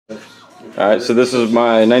Alright, so this is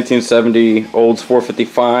my 1970 Olds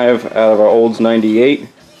 455 out of our Olds 98.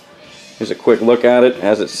 Here's a quick look at it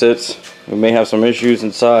as it sits. We may have some issues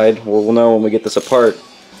inside. We'll know when we get this apart.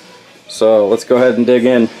 So let's go ahead and dig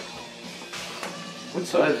in. What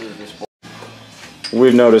size is this?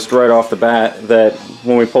 We've noticed right off the bat that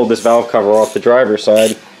when we pulled this valve cover off the driver's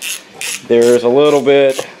side, there's a little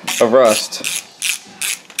bit of rust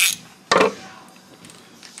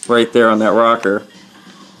right there on that rocker.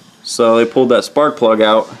 So they pulled that spark plug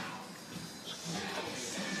out.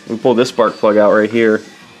 We pulled this spark plug out right here.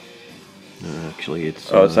 Actually,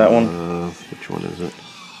 it's... Oh, it's that one? Which one is it?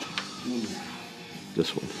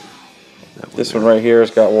 This one. That one this there. one right here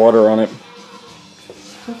has got water on it.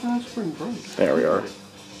 Spring break. There we are.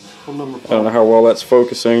 Number I don't know how well that's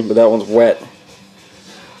focusing, but that one's wet.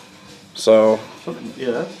 So... Yeah,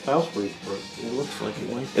 that valve spring's broken. It looks like it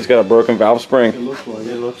might be. It's got a broken valve spring. It looks like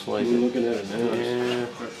It looks like We're it. looking at it now. Yeah.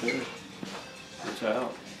 It's right there. It's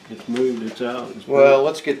out. It's moved. It's out. It's Well,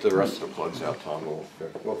 let's get the rest of the plugs out, Tom.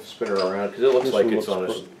 We'll spin it around because it looks This like one it's on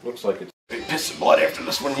looks a. Looks like it's big piss of blood after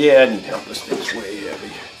this one. Yeah, I need help. This thing's way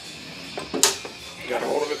heavy. Got a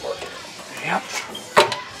hold of it, Mark. Yep.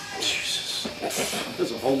 Jesus.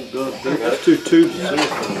 There's a whole gun. There's two tubes of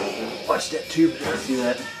silicone right there. Watch that tube there. See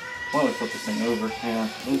that? Why don't we flip this thing over? Hang on.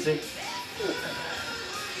 Let me see.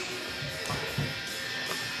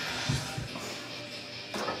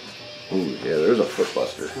 Ooh, yeah, there's a foot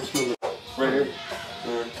buster. Right here.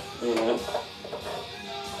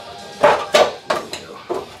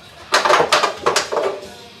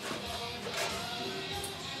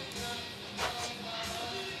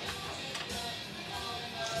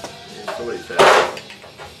 Somebody's had it.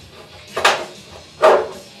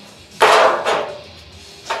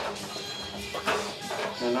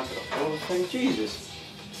 Enough of the whole thing. Jesus.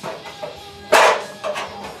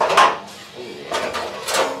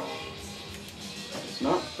 It's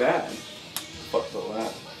not bad. Fuck the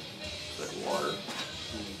lap. It's like water.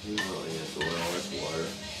 Oh, yeah, it's oil. It's water.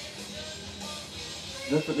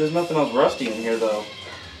 There's nothing else rusty in here though.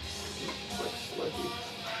 It's like sludgy.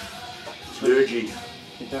 Sludgy.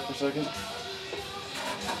 Get that for a second.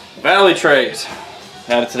 Valley trays.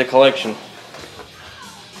 Add it to the collection.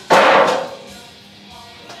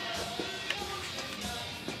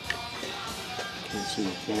 Can't see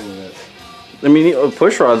the can of that. I mean, the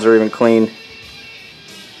push rods are even clean.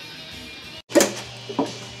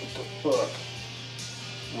 Fuck.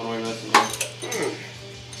 What are we missing here?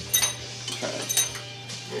 Try it.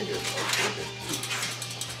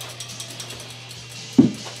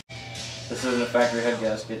 This isn't a factory head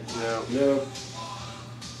gasket. No. No.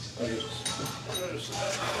 I just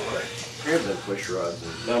Grab the push rods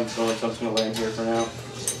and I'm just gonna lay in here for now.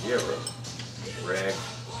 yeah, bro. Rag.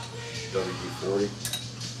 WD-40.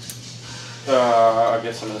 I'll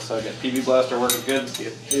get some in a second. PB Blaster working good?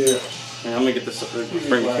 yeah. Yeah, let me get this,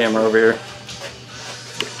 bring the camera over here.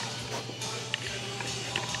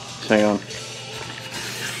 Hang on.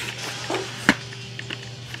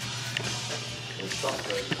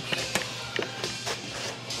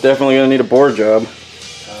 Definitely gonna need a bore job.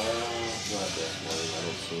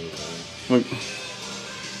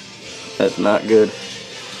 That's not good.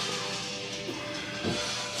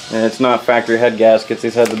 And it's not factory head gaskets.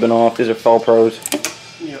 These heads have been off. These are Felpros.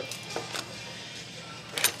 Yep.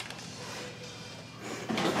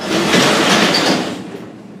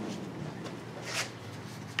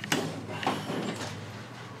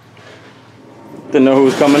 Didn't know who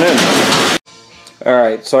was coming in.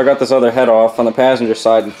 Alright, so I got this other head off on the passenger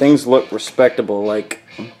side and things look respectable. Like,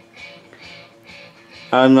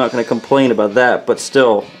 I'm not going to complain about that, but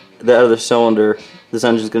still, the other cylinder, this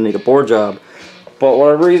engine's going to need a bore job. But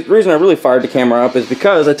what reason I really fired the camera up is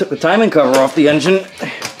because I took the timing cover off the engine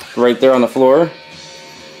right there on the floor.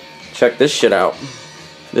 Check this shit out.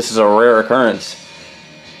 This is a rare occurrence.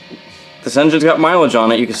 This engine's got mileage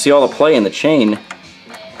on it. You can see all the play in the chain.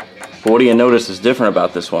 But what do you notice is different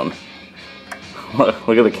about this one?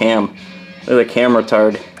 Look at the cam. Look at the cam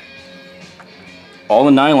retard. All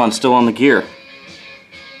the nylon's still on the gear.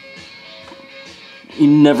 You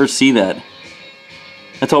never see that.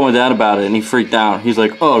 I told my dad about it and he freaked out. He's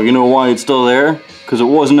like, oh, you know why it's still there? Because it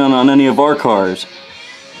wasn't on any of our cars.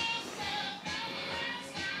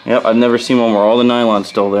 Yep, I've never seen one where all the nylon's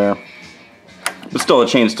still there. But still, the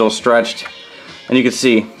chain's still stretched. And you can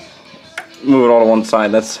see, move it all to one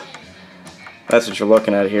side. That's what you're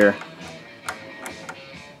looking at here.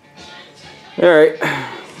 Alright,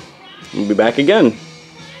 we'll be back again.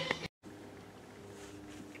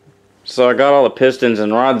 So I got all the pistons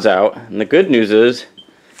and rods out, and the good news is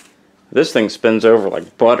this thing spins over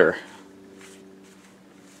like butter.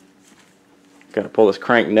 Got to pull this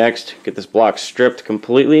crank next, get this block stripped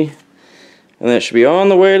completely, and then it should be on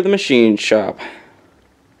the way to the machine shop.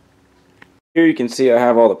 Here you can see I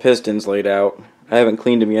have all the pistons laid out. I haven't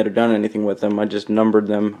cleaned them yet or done anything with them. I just numbered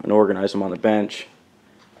them and organized them on the bench.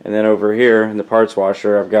 And then over here in the parts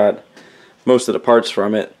washer, I've got most of the parts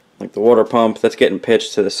from it, like the water pump that's getting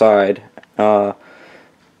pitched to the side.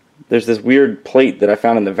 There's this weird plate that I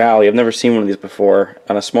found in the valley. I've never seen one of these before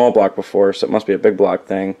on a small block before, so it must be a big block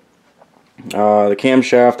thing. The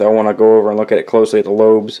camshaft, I want to go over and look at it closely at the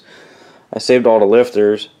lobes. I saved all the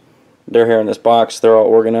lifters. They're here in this box. They're all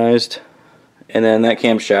organized. And then that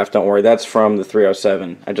camshaft, don't worry, that's from the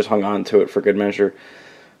 307. I just hung on to it for good measure.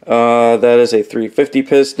 That is a 350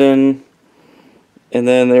 piston. And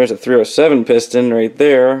then there's a 307 piston right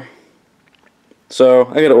there. So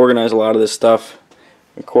I got to organize a lot of this stuff.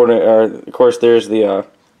 Of course, there's the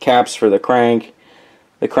caps for the crank.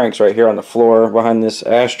 The crank's right here on the floor behind this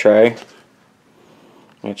ashtray.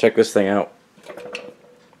 Check this thing out.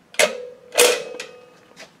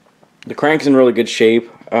 The crank's in really good shape.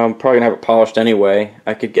 I'm probably going to have it polished anyway.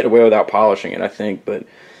 I could get away without polishing it, I think, but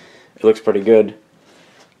it looks pretty good.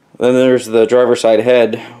 Then there's the driver's side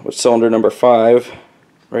head with cylinder number 5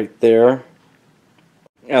 right there.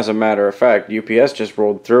 As a matter of fact, UPS just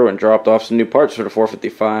rolled through and dropped off some new parts for the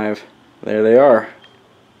 455. There they are.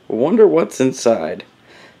 Wonder what's inside.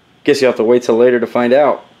 Guess you'll have to wait till later to find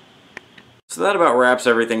out. So that about wraps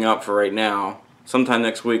everything up for right now. Sometime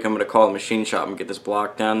next week I'm going to call the machine shop and get this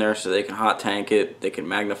block down there so they can hot tank it, they can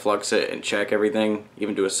magnaflux it and check everything,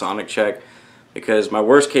 even do a sonic check. Because my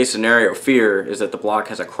worst case scenario fear is that the block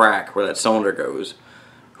has a crack where that cylinder goes.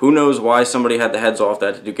 Who knows why somebody had the heads off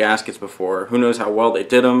that to do gaskets before. Who knows how well they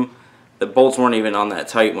did them. The bolts weren't even on that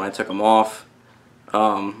tight when I took them off.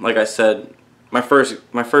 Like I said, my first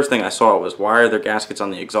thing I saw was, why are there gaskets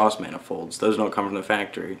on the exhaust manifolds? Those don't come from the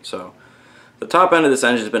factory. So the top end of this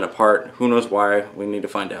engine has been apart. Who knows why? We need to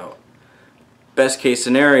find out. Best case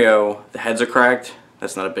scenario, the heads are cracked.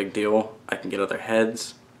 That's not a big deal. I can get other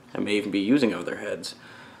heads. I may even be using other heads.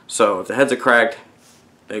 So if the heads are cracked,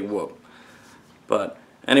 big whoop. But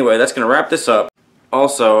anyway, that's going to wrap this up.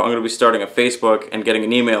 Also, I'm going to be starting a Facebook and getting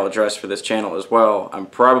an email address for this channel as well. I'm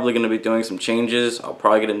probably going to be doing some changes. I'll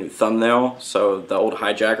probably get a new thumbnail, so the old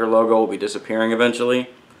hijacker logo will be disappearing eventually.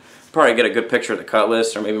 Probably get a good picture of the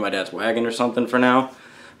Cutlass or maybe my dad's wagon or something for now.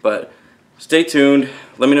 But stay tuned.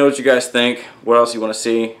 Let me know what you guys think, what else you want to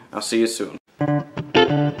see. I'll see you soon.